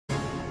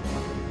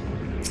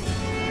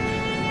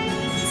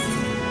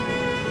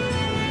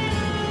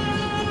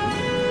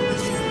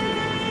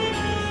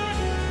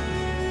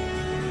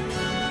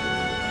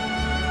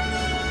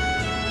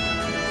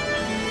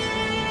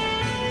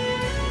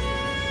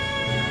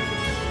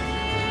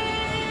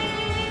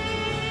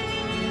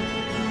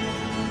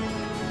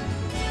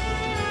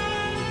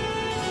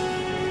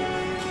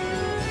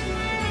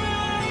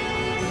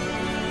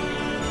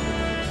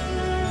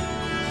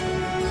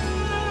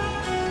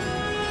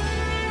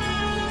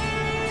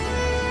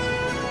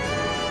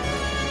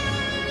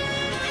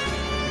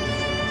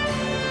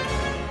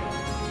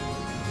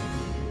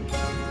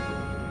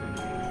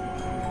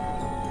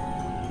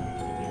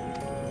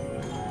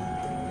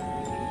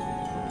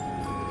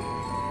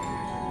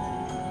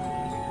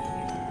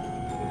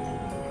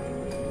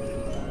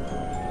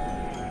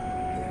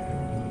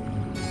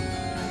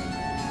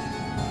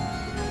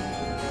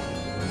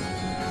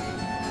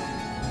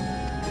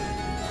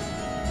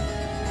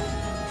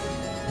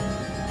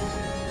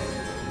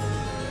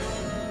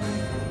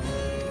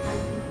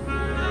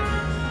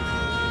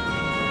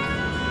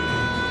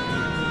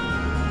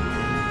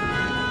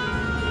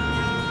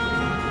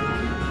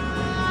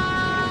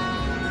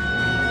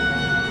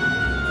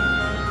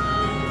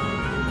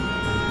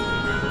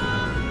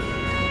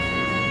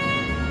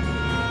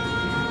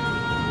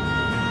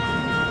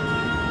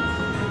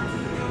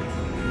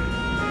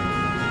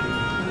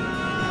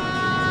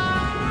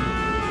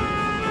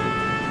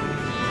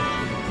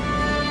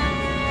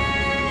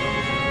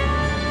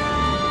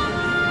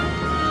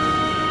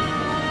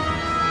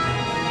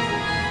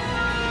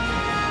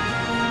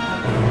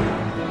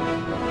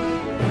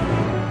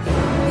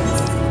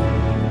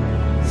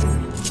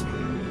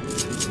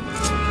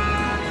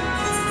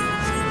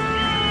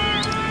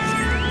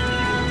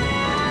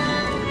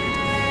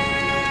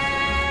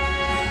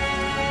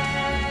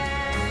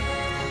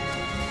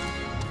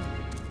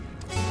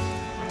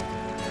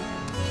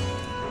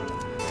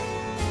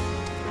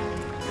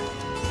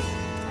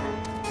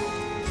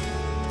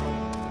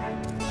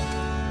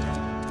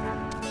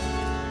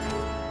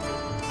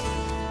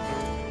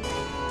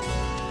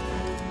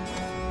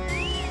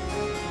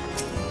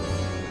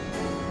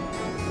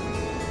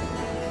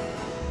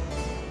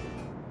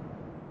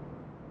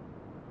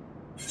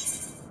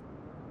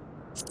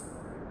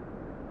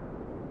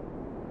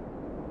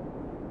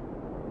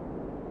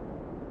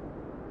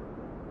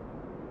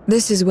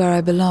This is where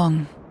I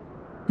belong.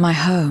 My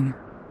home.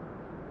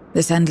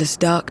 This endless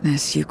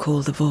darkness you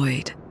call the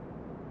void.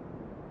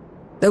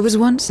 There was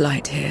once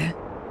light here,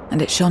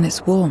 and it shone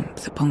its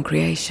warmth upon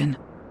creation.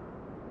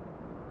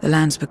 The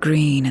lands were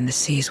green and the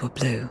seas were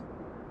blue.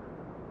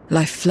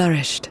 Life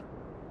flourished.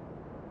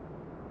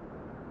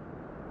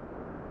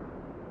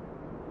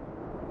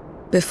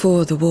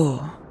 Before the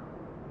war,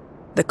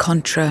 the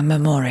Contra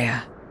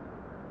Memoria.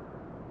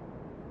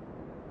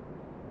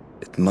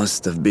 It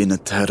must have been a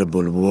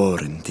terrible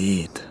war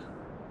indeed.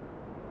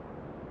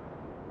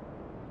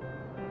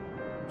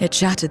 It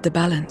shattered the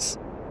balance,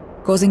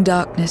 causing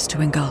darkness to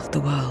engulf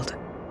the world.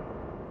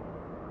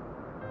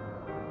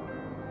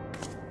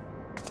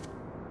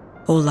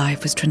 All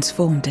life was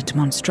transformed into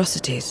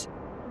monstrosities,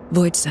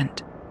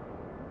 void-sent.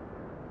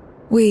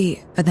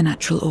 We are the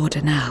natural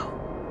order now.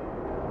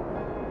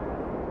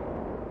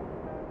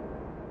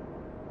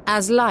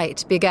 As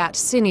light begat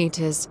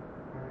sin-eaters,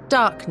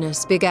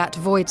 darkness begat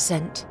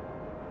void-sent.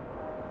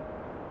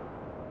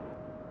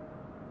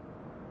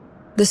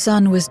 The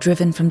sun was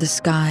driven from the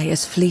sky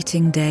as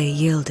fleeting day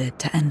yielded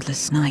to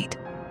endless night.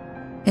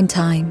 In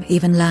time,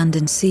 even land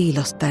and sea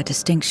lost their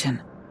distinction.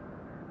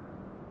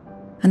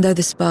 And though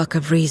the spark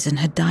of reason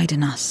had died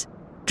in us,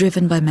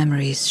 driven by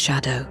memory's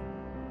shadow,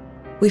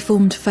 we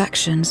formed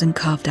factions and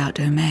carved out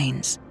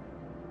domains.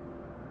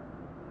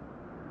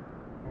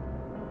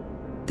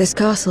 This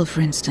castle, for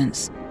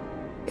instance,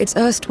 its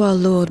erstwhile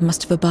lord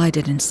must have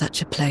abided in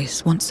such a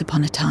place once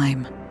upon a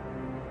time.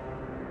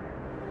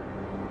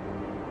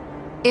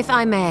 If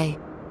I may,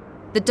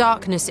 the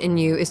darkness in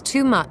you is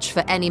too much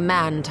for any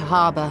man to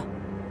harbour.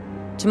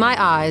 To my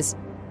eyes,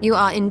 you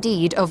are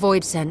indeed a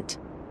void-sent.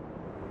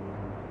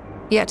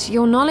 Yet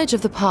your knowledge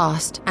of the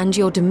past and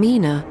your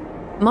demeanour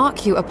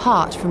mark you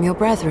apart from your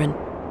brethren.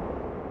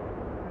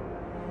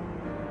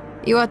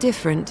 You are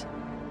different,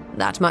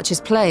 that much is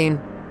plain.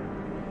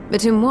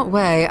 But in what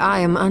way, I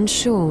am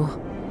unsure.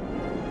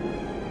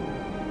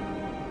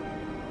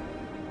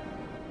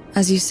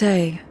 As you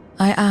say,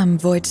 I am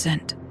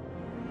void-sent,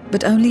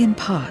 but only in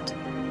part.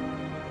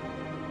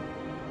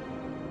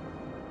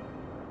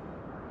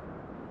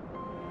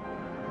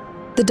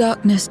 The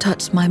darkness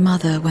touched my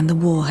mother when the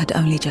war had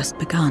only just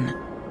begun,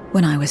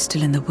 when I was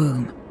still in the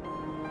womb.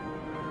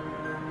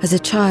 As a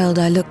child,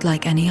 I looked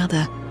like any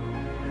other,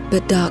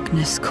 but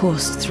darkness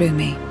coursed through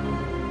me,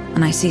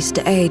 and I ceased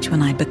to age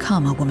when I'd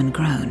become a woman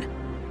grown.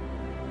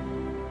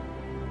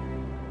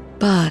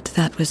 But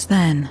that was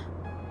then.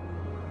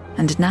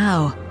 And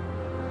now,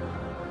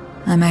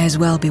 I may as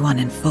well be one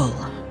in full.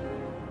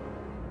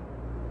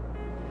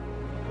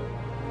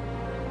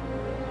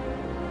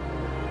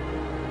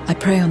 I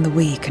prey on the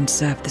weak and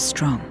serve the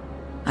strong.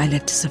 I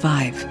live to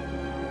survive.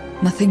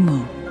 Nothing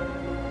more.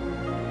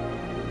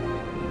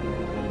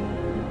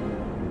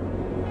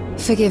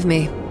 Forgive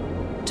me.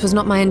 'Twas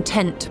not my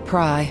intent to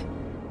pry.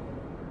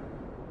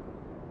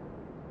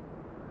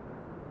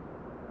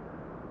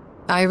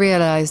 I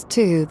realize,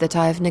 too, that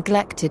I have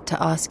neglected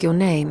to ask your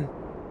name.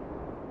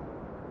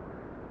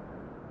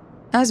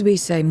 As we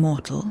say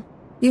mortal,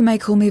 you may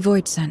call me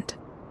void-sent.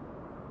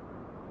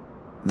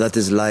 That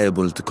is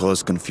liable to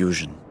cause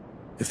confusion.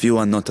 If you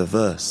are not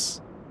averse,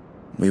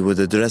 we would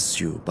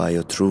address you by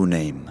your true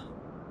name.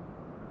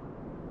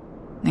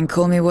 Then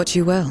call me what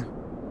you will.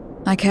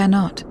 I care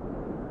not.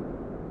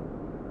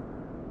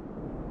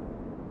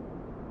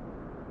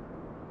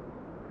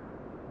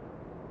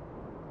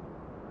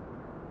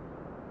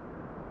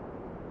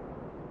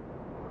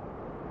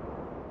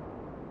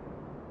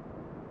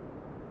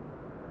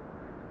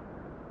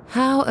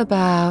 How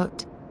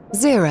about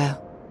 0?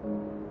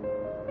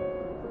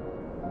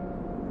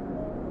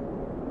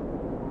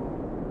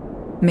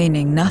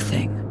 Meaning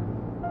nothing.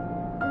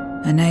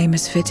 A name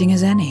as fitting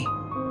as any.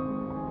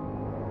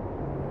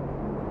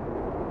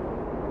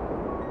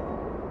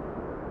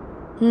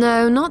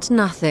 No, not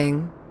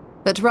nothing,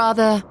 but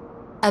rather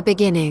a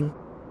beginning.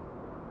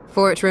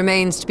 For it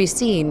remains to be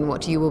seen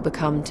what you will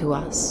become to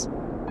us.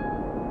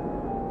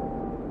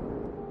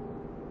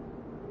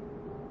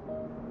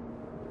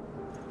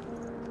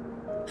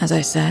 As I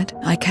said,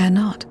 I care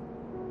not.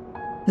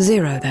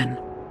 0, then.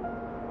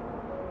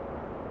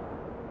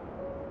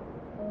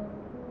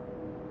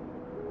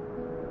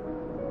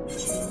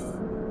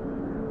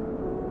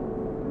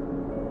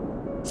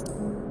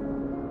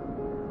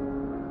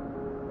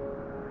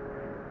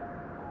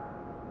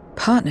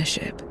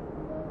 Partnership?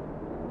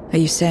 Are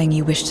you saying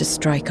you wish to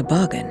strike a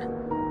bargain?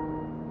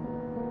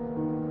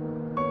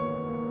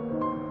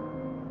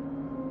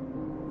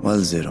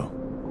 Well, 0,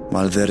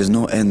 while there is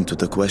no end to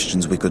the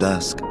questions we could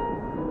ask,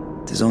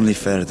 it is only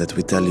fair that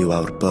we tell you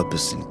our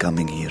purpose in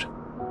coming here.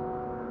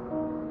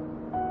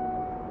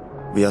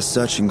 We are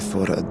searching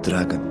for a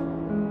dragon.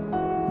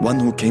 One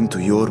who came to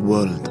your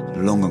world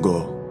long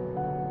ago.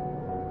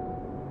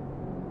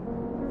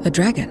 A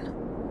dragon?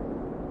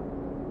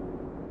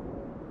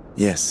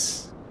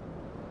 Yes.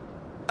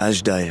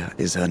 Ajdaya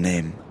is her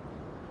name,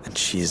 and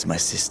she is my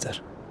sister.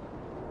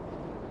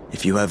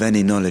 If you have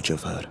any knowledge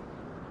of her,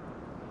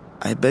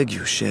 I beg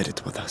you share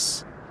it with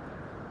us.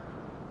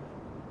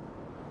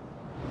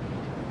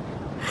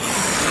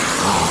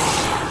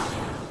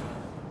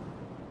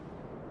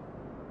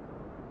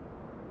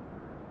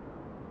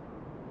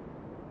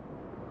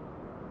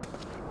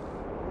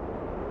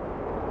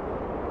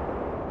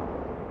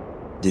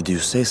 Did you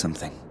say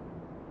something?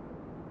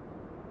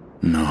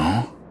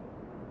 No.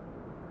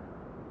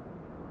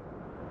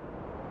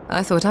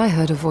 I thought I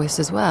heard a voice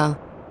as well.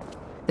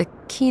 The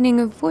keening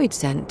of void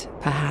scent,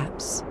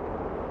 perhaps.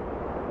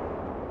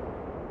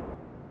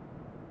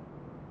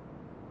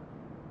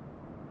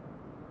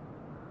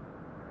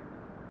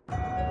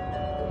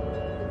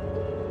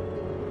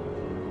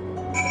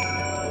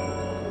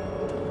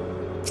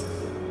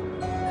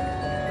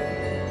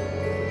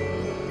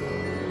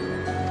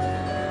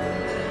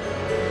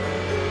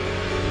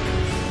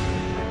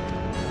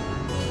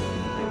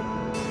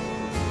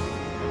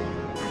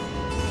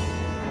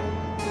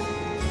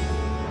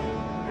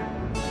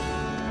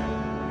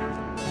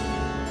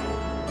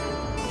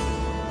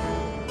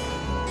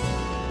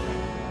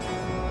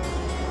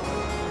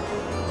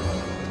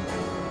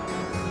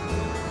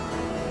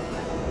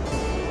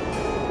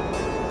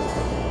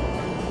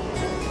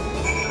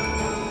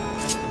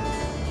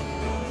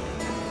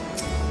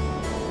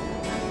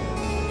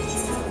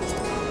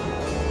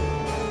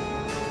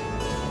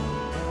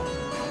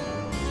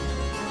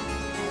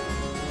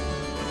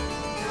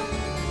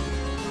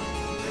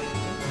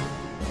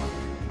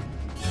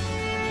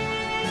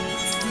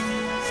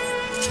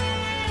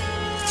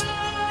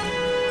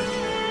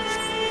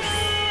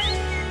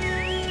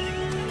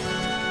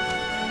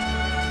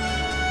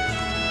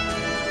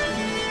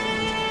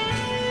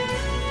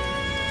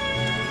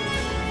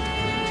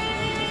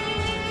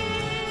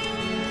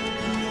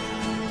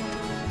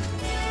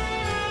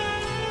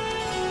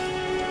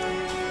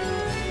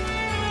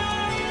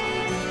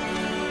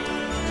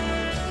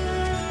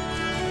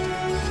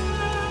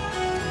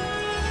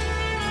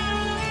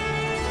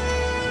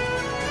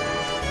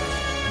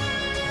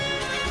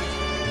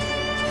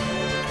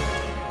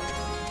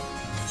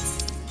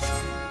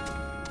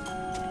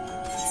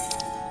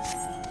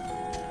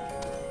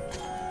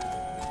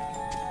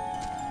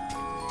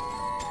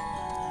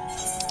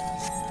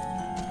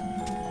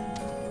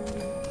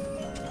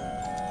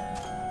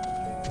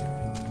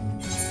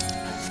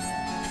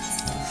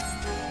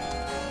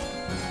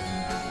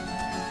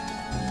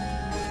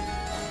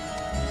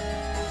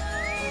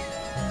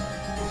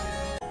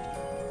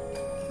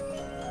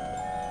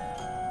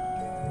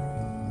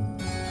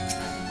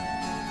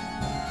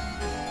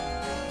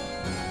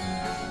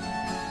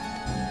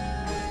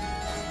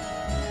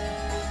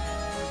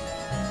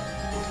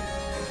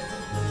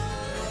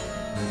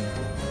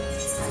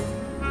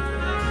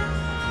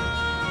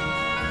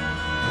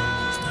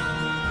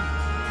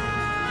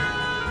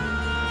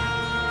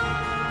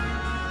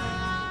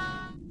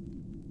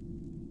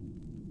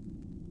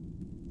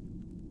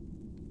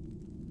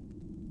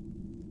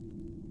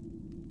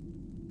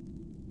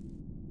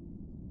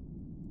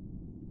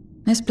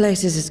 This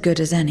place is as good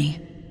as any.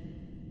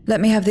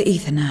 Let me have the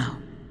ether now.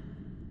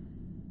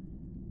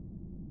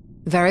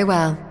 Very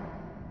well.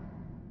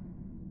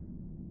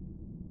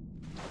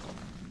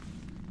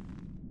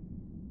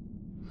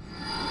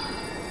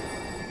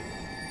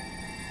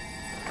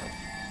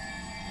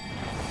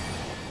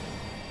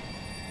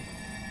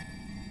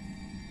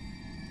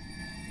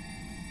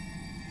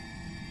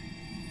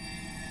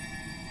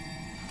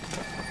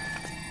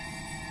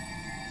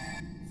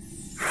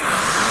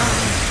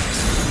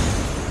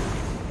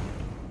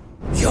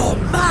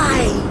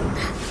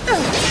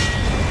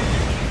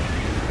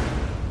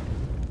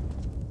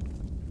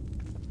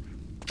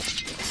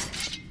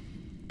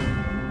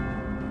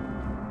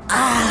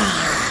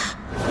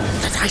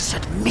 I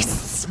should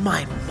miss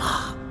my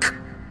mark.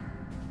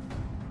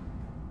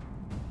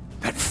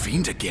 That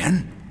fiend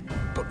again?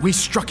 But we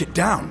struck it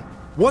down.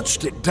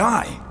 Watched it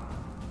die.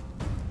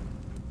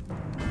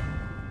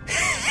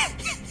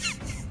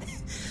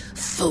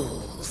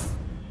 Fools.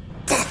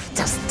 Death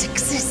doesn't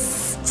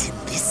exist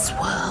in this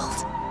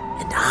world.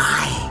 And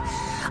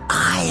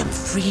I am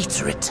free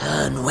to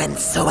return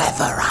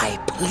whensoever I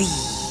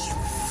please.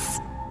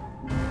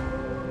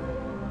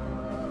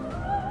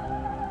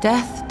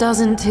 Death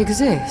doesn't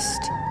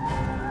exist.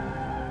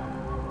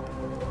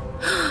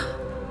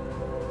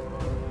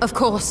 Of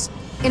course,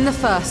 in the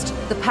first,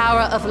 the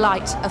power of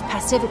light, of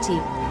passivity,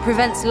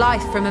 prevents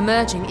life from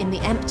emerging in the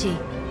empty.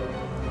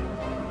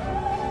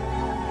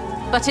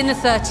 But in the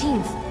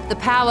 13th, the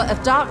power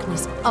of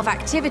darkness, of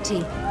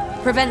activity,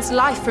 prevents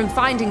life from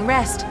finding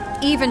rest,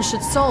 even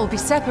should soul be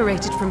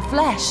separated from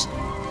flesh.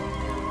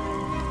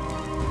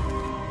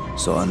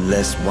 So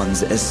unless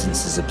one's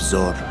essence is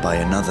absorbed by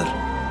another,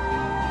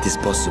 it is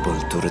possible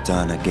to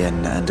return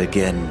again and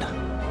again.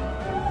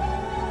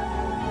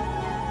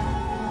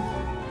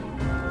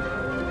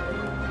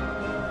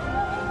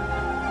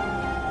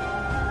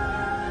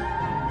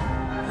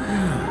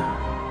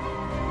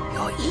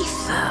 Your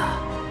ether.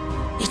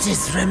 It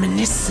is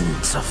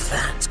reminiscent of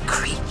that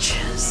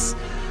creature's.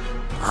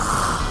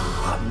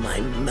 Ah, my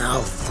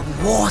mouth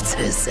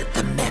waters at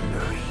the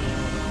memory.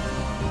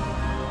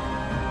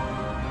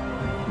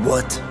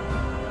 What?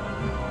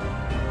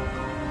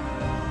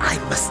 I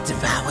must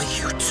devour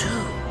you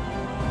too.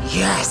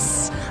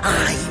 Yes,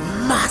 I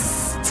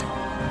must.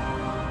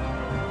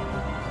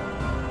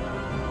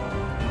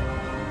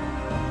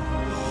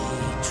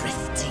 Ye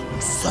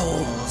drifting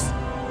souls,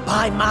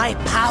 by my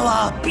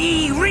power,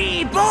 be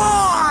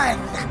reborn!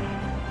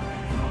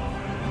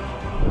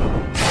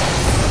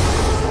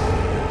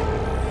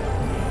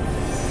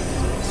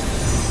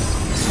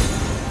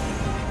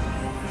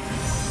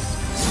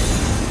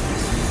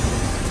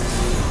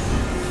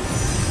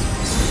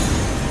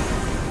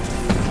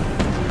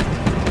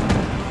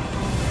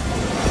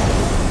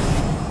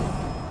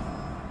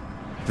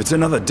 If it's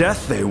another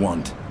death they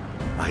want,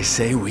 I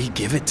say we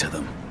give it to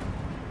them.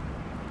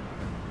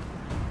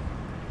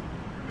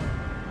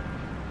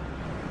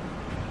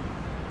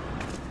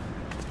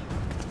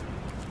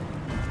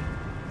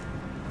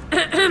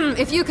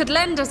 If you could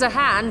lend us a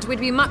hand, we'd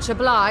be much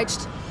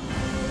obliged.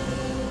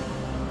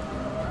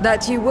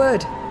 That you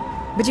would.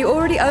 But you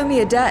already owe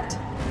me a debt,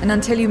 and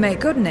until you make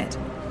good on it,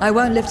 I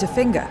won't lift a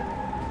finger.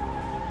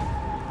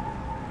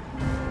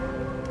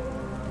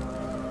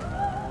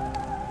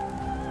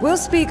 We'll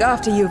speak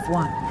after you've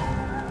won.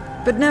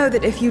 But know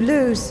that if you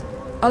lose,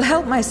 I'll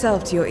help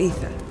myself to your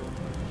ether.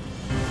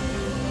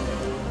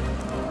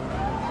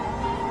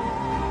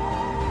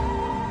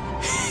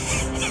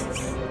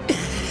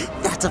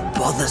 That a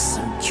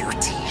bothersome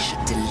duty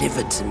should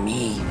deliver to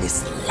me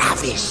this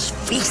lavish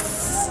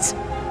feast.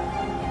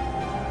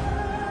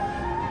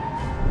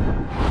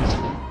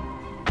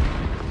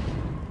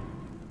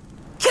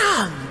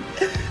 Come,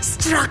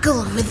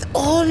 struggle with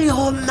all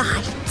your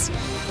might.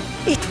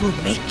 It will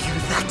make you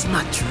that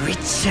much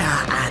richer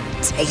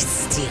and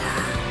tastier.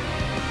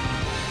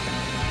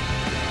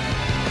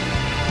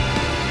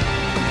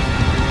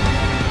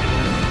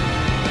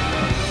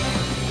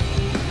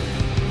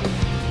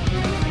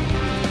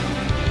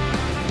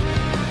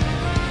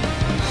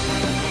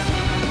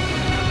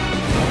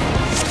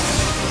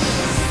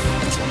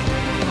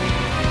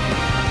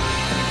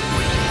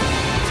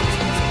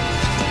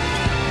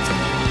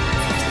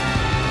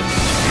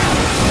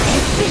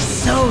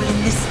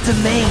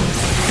 Domain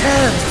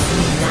serves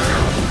me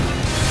now.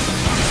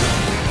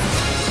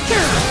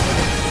 Come,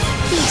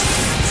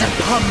 feast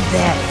upon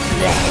their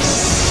flesh.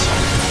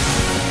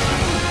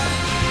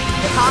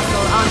 The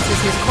castle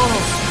answers his call.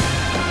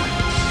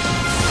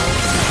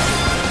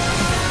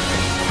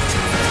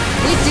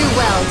 We'd do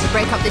well to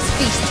break up this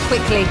feast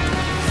quickly.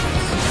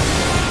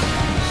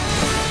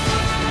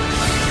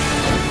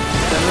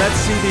 Then let's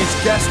see these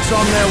guests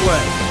on their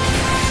way.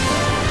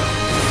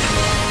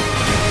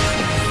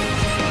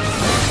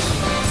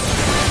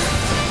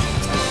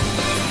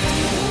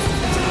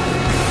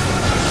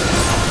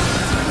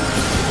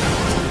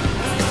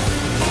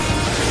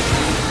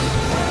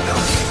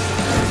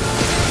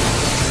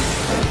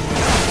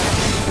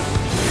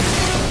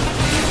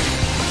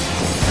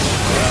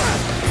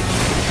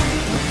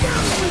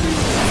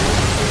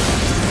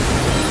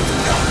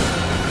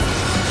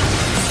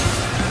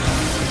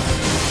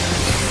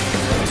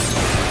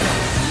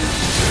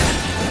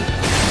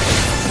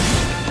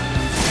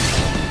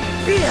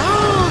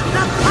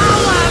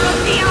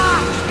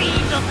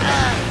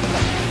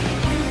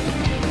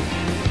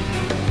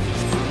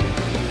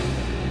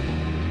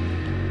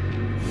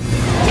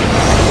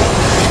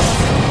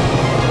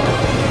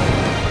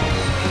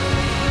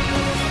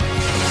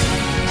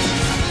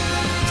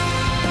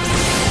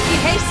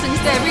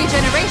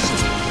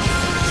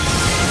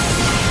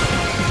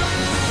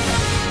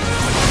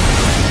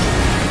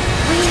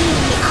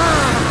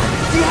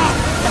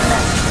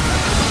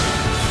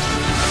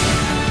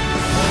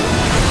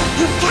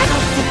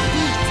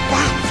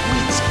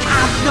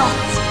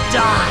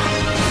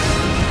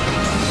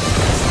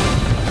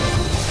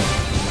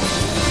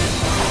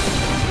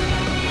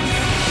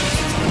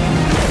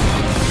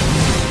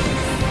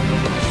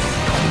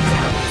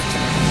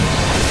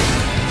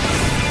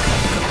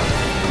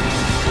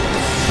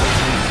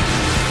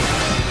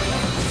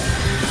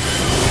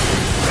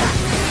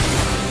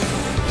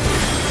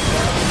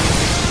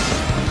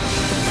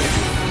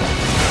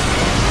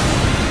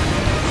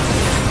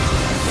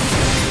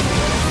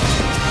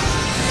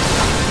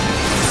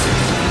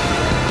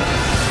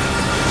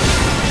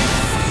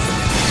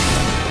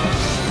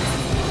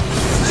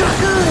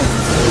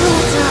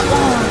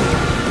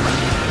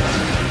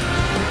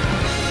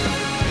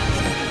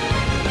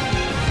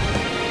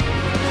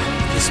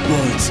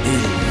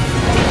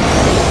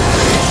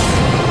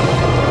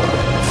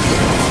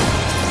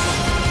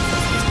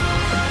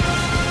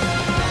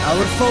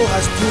 Our foe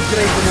has too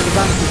great an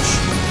advantage.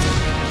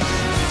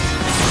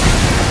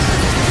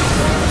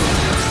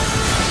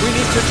 We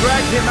need to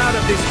drag him out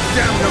of this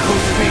damnable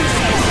beast.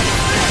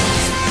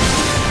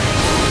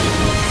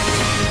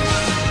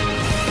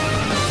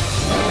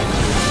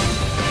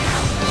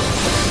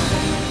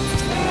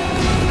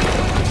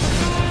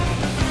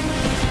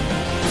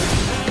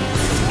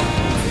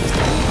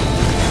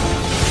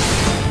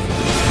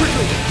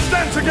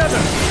 Stand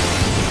together!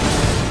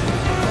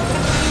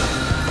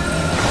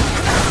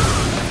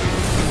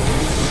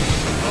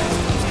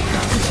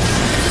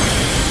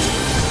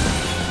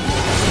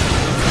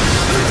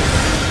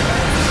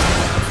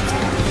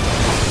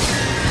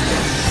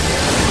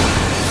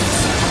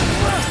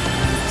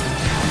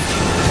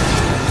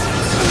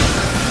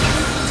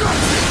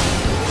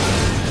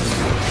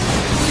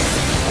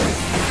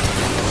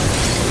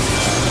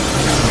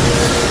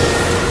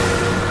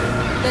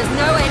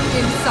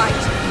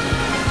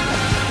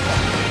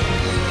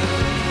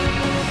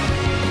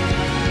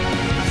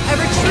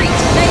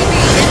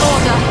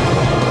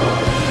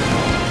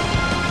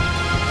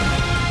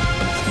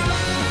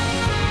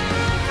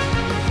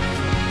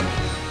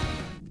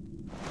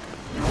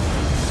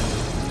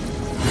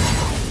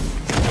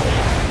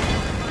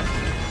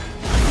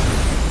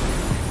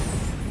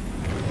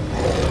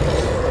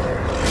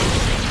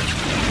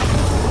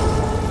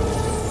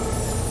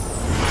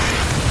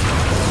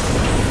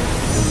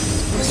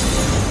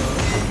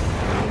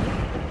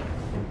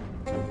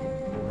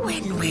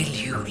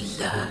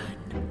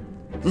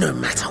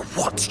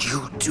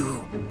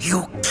 do,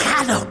 you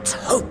cannot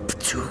hope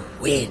to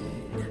win.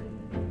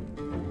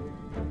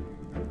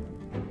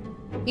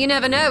 You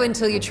never know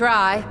until you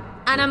try,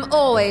 and I'm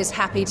always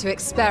happy to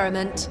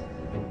experiment.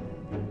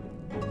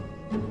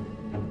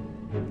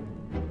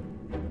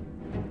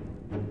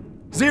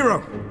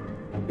 Zero!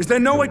 Is there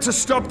no way to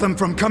stop them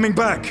from coming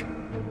back?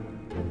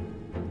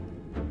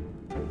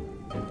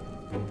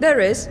 There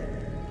is,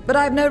 but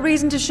I have no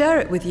reason to share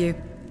it with you.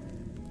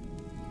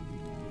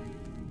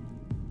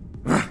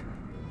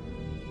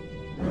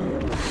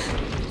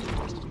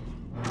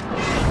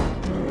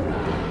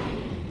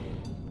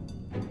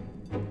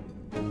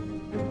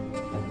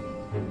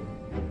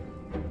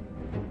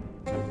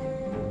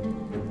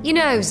 You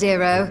know,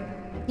 Zero,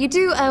 you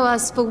do owe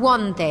us for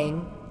one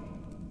thing.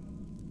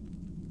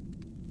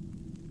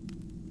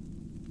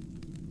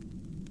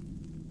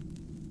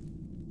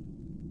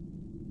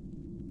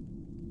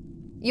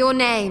 Your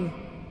name.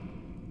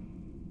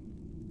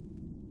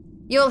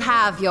 You'll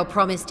have your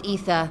promised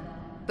ether,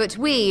 but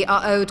we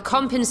are owed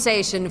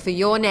compensation for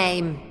your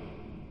name.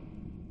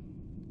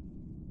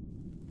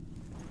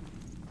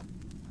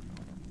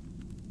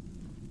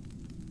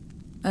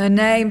 A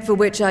name for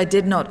which I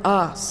did not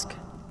ask.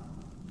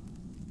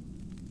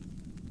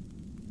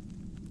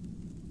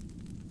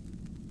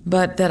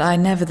 But that I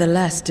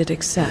nevertheless did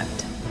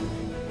accept.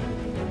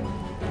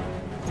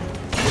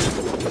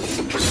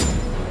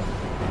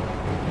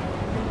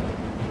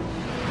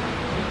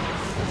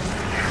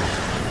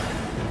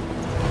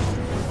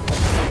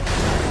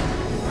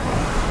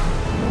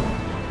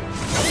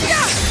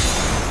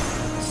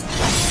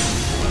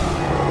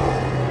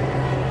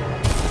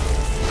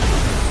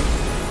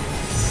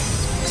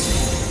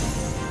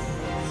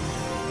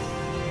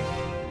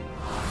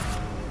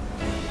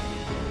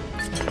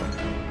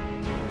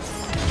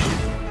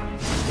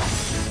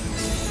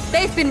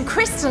 They've been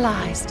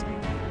crystallized.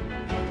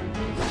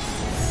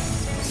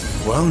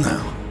 Well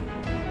now,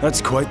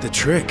 that's quite the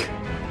trick.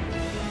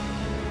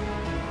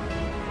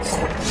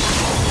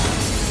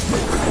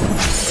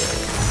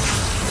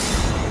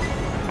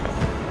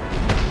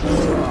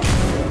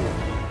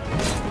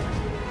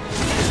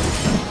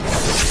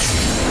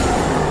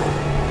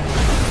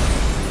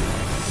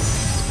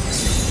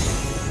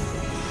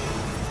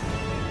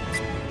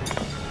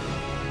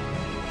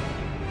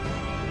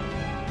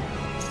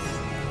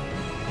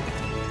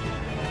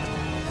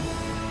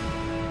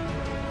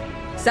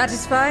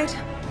 Satisfied?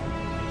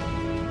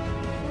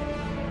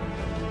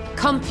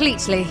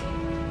 Completely.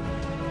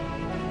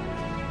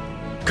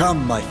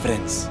 Come, my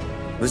friends.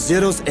 With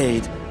Zero's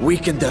aid, we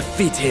can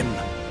defeat him.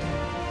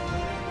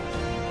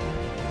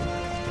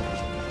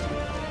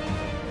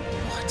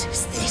 What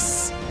is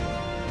this?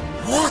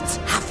 What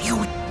have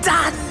you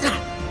done?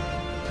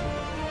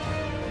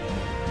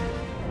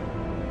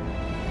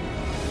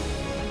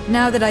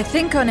 Now that I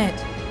think on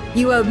it,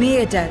 you owe me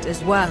a debt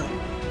as well.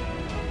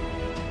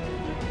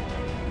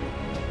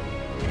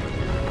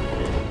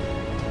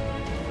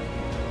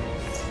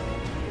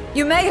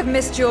 You may have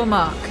missed your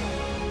mark,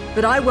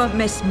 but I won't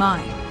miss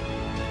mine.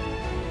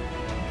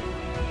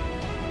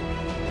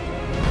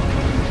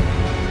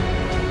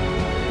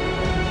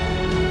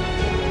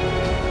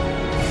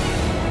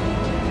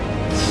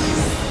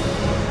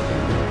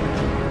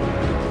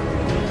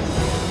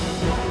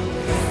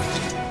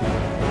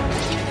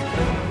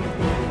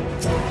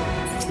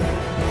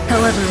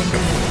 However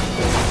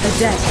incurred, a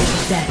debt is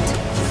a debt.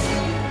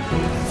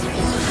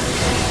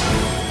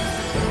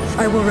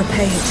 I will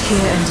repay it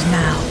here and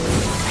now.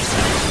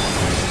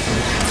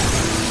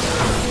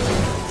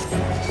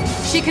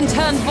 She can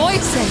turn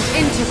Voidsent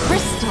into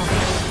crystal.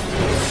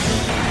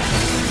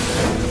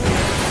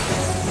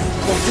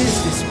 What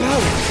is this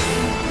power?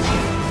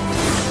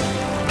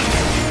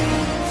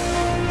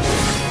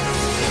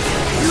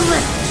 You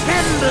must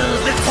tremble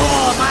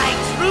before my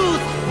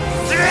truth,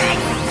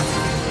 strength!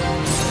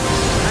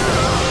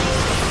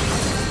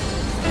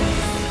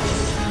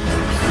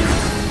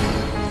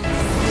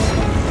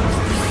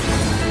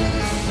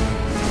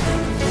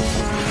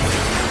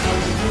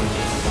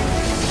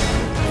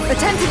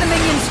 Attend to the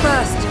minions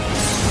first.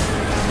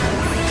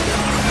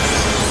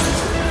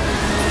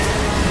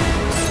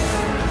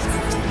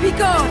 Be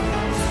gone!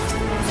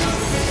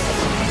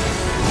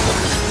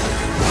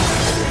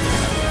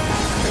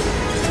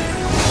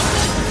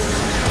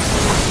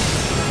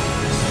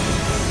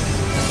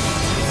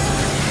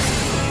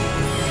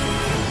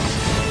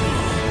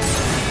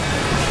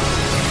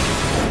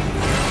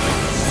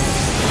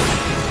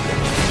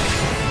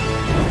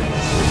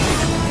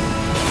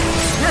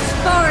 That's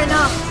far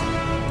enough!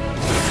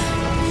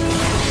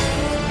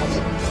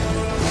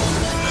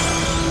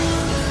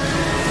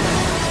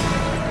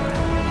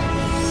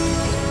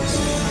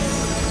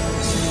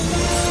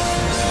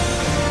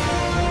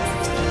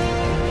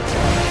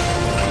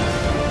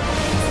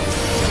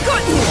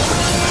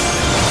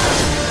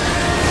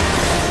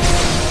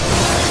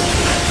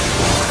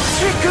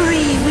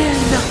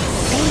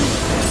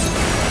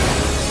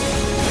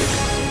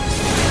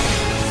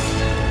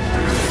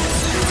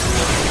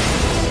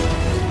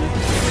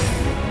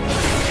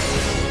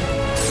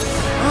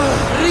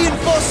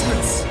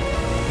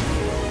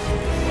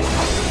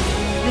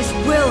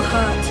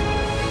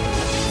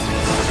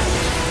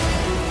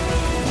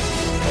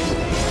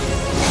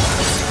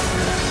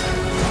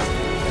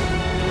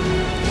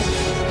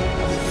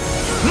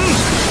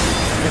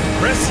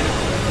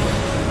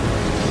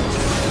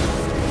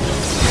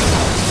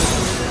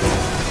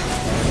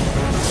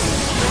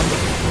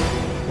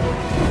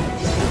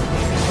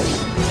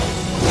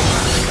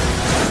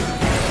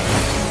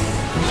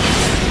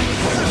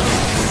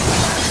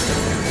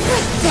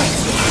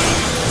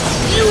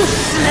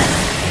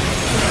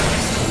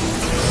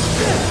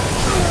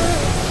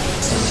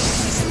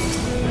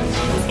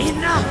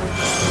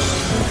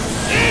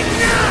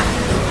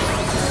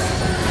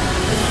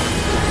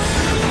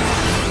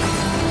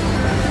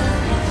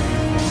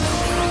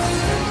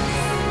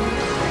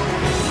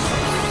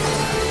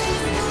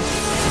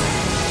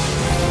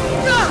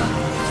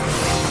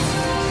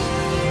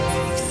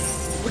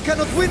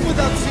 cannot win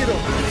without Zero.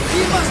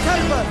 He must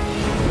help her.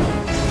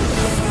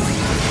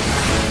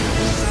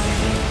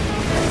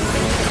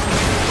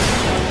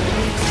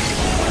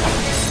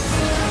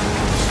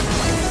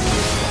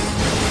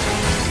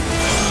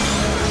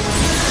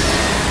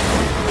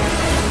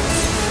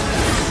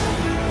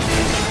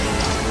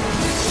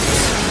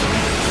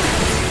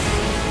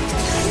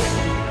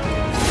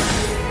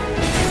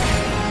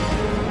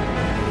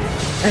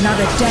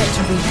 Another debt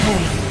to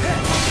repay.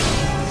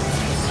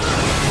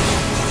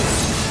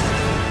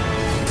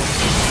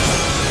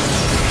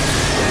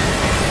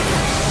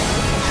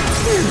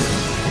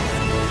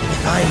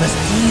 If I must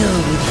deal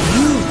with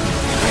you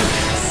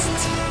first,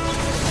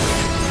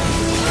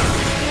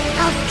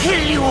 I'll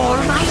kill you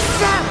all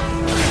myself!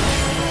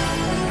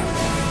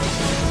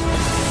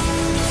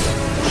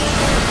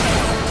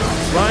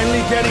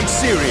 Finally getting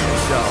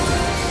serious, darling.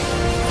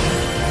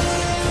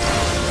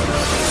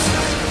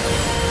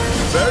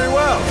 Very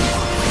well.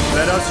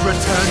 Let us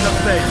return the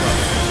favor.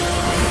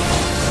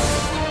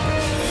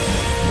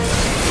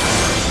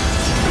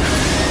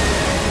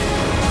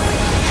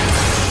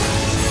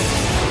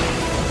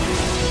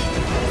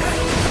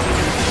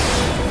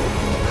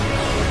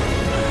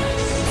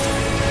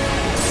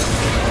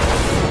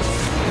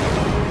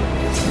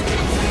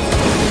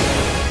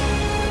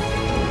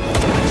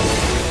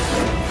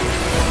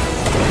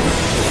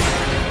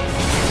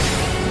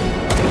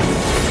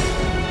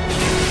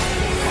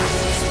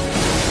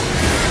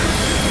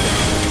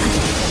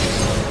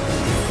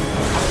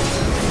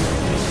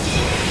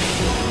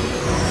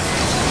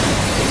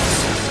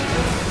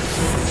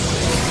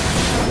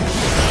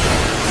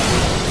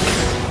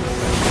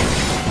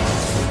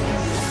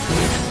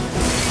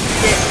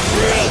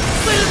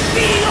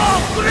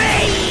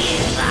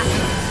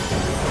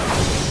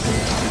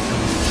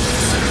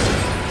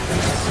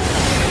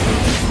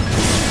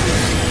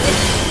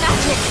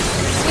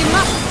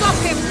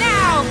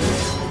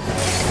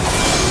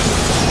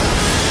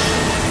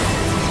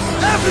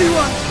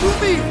 Everyone, to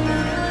me!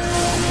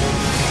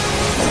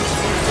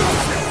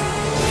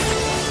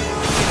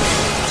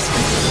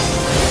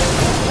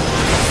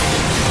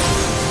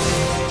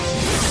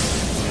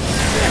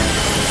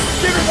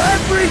 Give him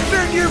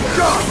everything you've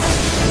got!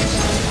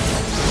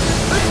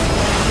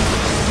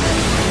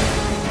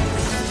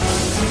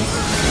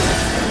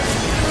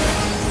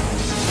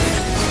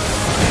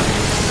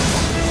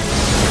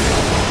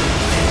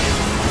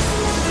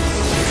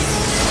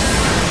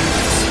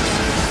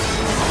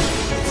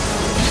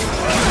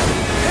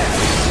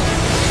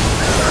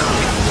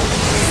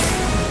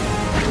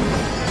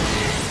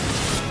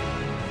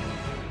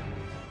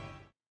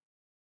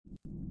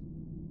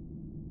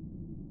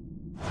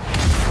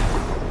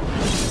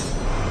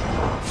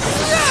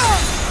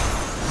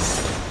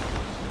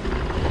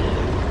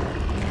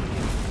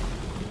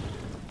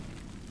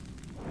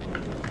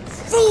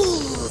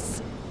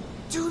 Fools!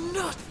 Do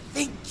not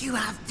think you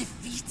have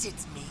defeated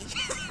me.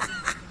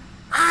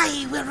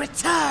 I will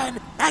return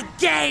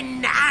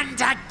again and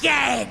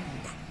again!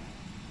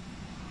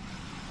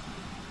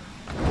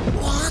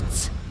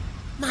 What?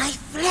 My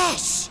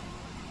flesh?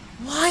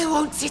 Why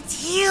won't it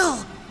heal?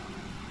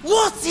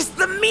 What is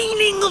the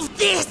meaning of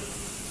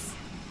this?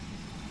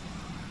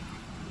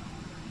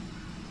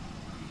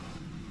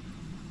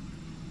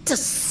 To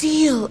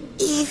seal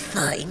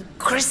ether in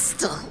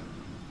crystal.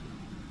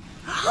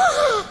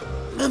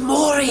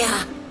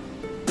 Memoria!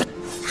 But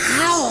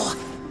how?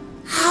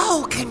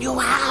 How can you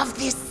have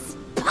this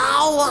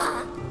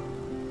power?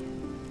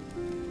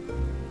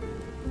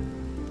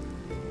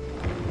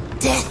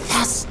 Death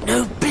has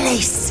no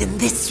place in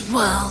this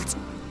world.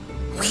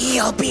 We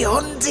are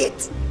beyond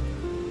it.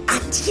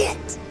 And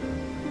yet...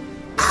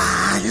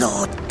 Ah,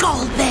 Lord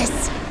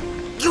Golbez,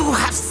 you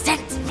have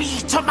sent me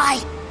to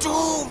my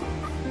doom.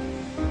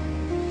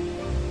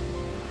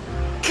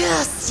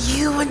 Curse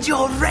you and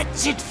your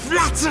wretched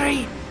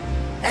flattery,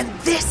 and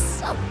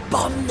this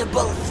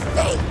abominable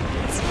fate!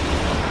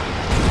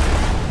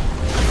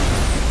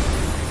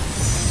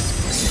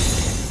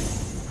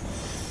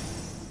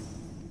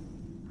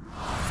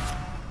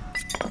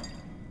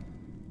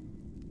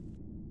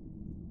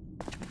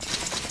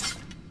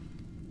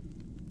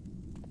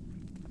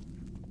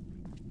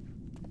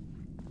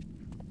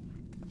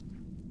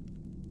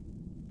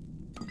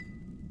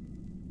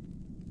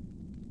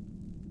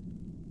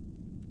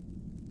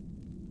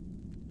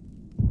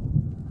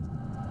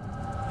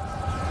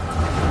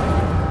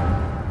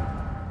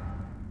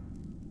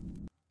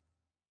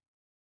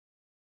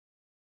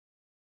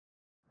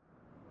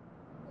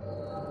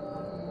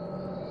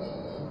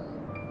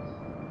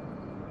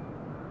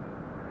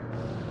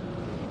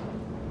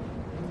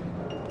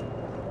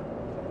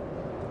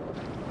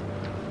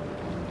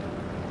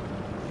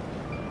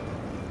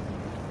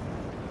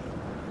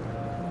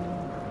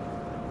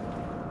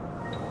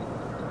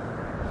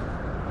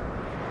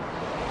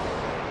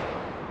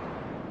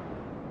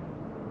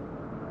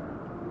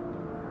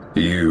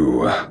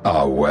 You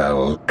are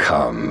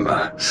welcome,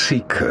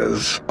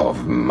 seekers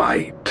of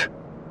might.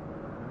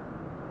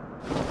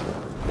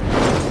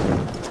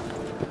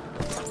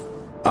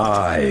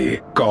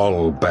 I,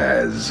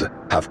 Golbez,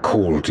 have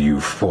called you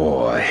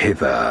four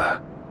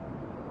hither.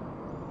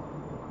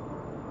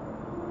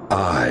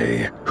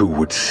 I, who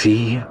would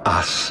see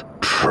us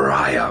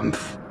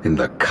triumph in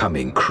the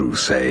coming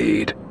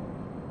crusade,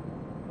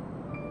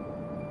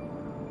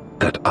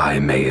 that I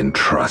may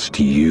entrust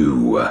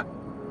you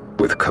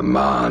with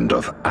command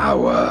of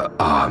our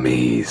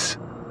armies.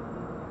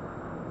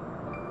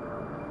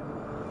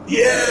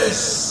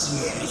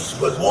 Yes,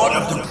 but what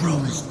of the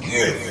crew's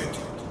gift?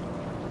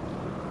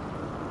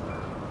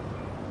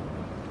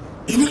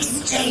 In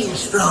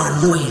exchange for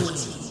our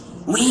loyalty,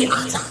 we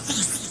are to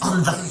feast on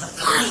the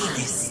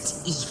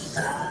finest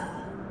ether.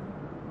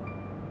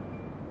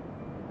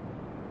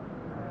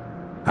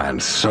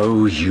 And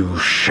so you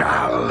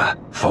shall,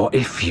 for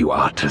if you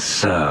are to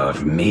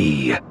serve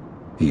me,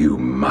 you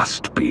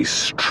must be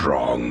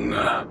strong.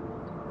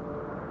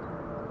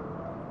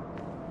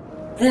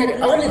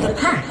 Then honor the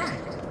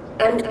pact,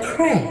 and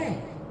pray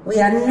we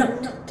are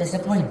not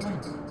disappointed.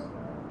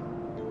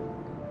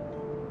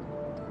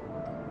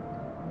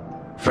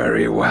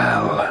 Very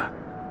well.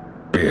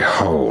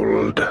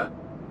 Behold.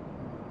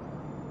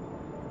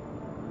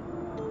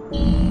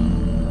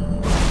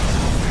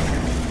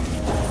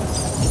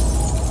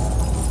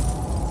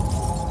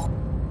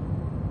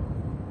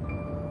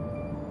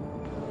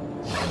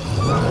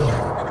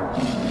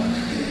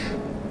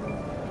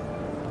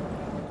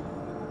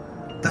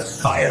 The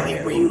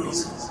fiery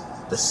wings,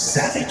 the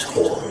savage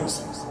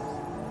horns.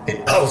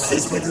 It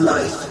pulses with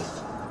life.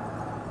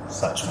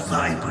 Such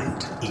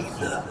vibrant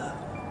ether.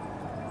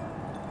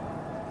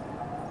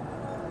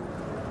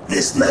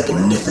 This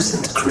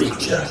magnificent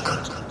creature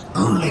could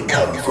only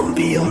come from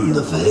beyond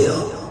the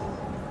veil.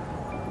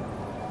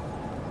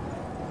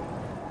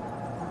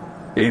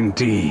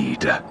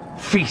 Indeed.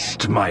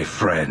 Feast, my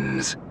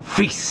friends.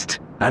 Feast,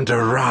 and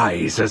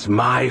arise as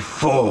my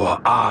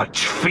four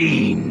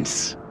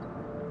arch-fiends.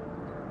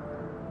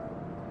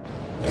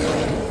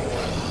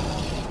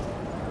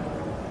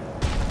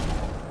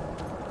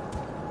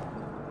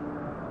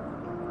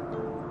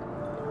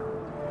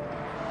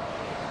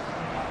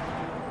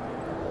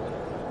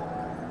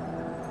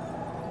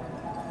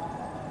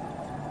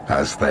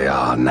 As they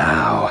are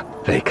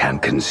now, they can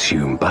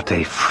consume but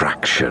a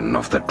fraction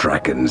of the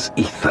dragon's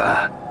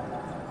ether.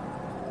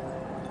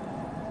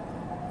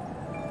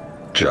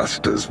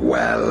 Just as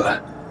well,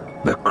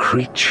 the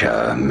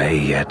creature may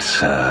yet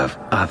serve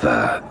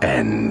other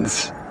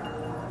ends.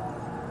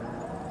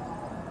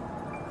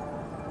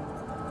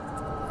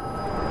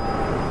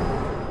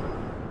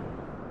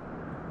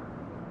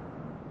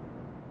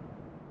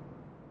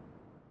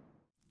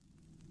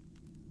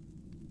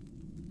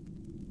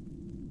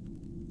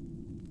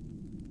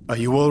 Are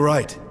you all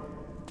right?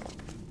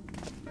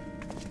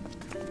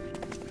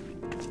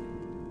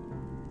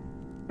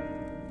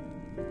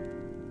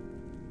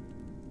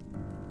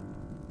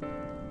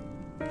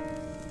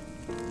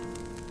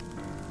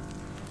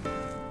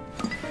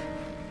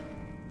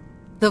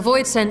 The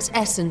Void Sense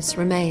essence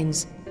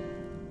remains,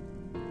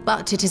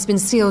 but it has been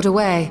sealed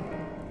away,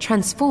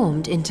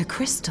 transformed into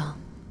crystal.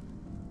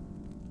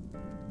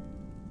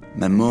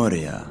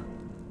 Memoria.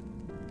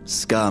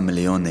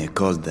 Scamleone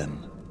called them.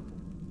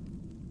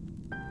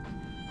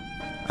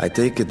 I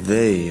take it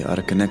they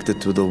are connected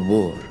to the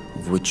war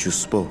of which you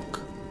spoke.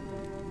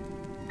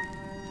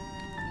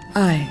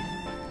 Aye.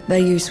 Their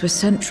use was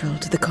central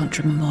to the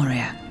Contra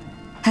Memoria,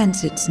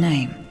 hence its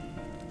name.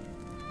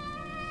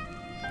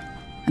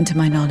 And to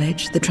my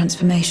knowledge, the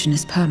transformation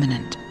is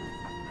permanent.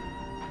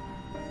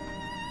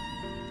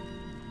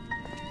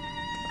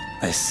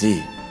 I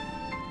see.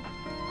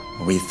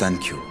 We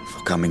thank you for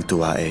coming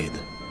to our aid.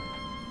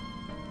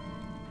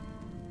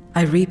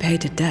 I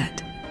repaid a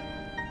debt,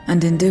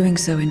 and in doing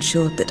so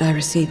ensured that I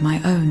received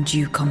my own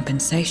due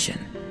compensation,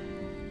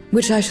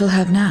 which I shall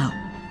have now.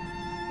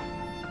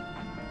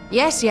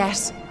 Yes,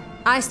 yes.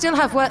 I still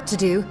have work to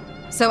do,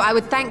 so I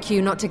would thank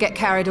you not to get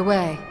carried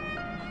away.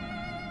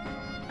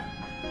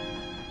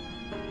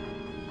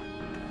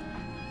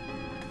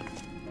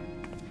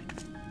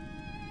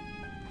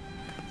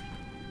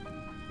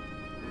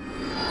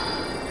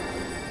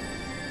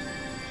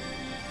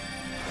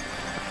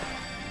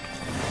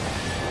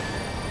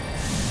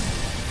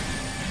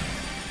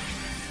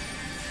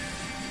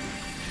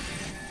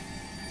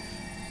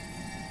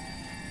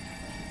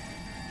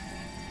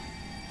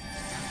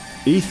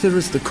 Ether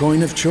is the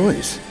coin of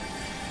choice.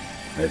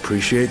 I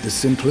appreciate the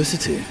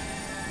simplicity.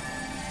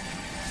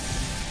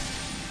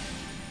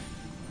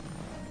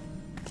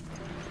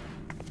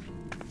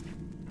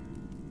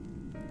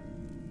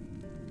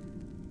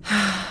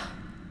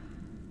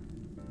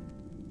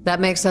 That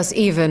makes us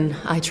even,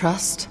 I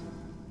trust.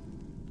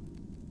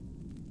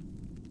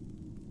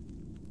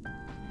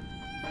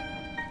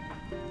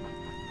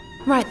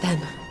 Right then.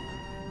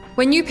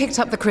 When you picked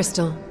up the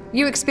crystal,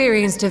 you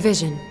experienced a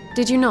vision,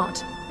 did you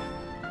not?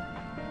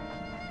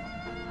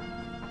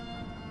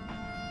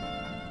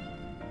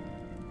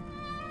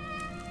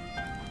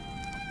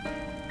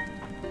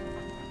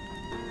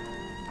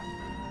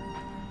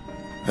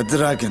 A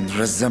dragon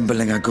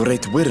resembling a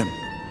great worm.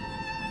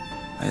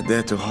 I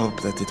dare to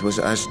hope that it was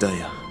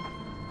Ashdaya.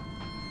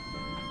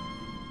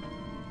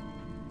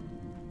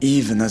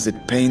 even as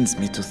it pains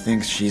me to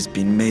think she's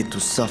been made to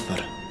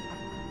suffer.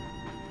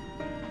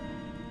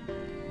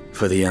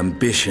 For the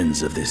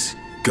ambitions of this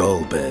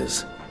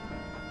Golbez.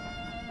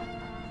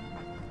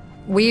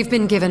 We've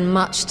been given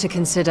much to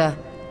consider.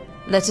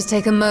 Let us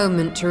take a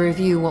moment to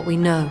review what we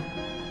know.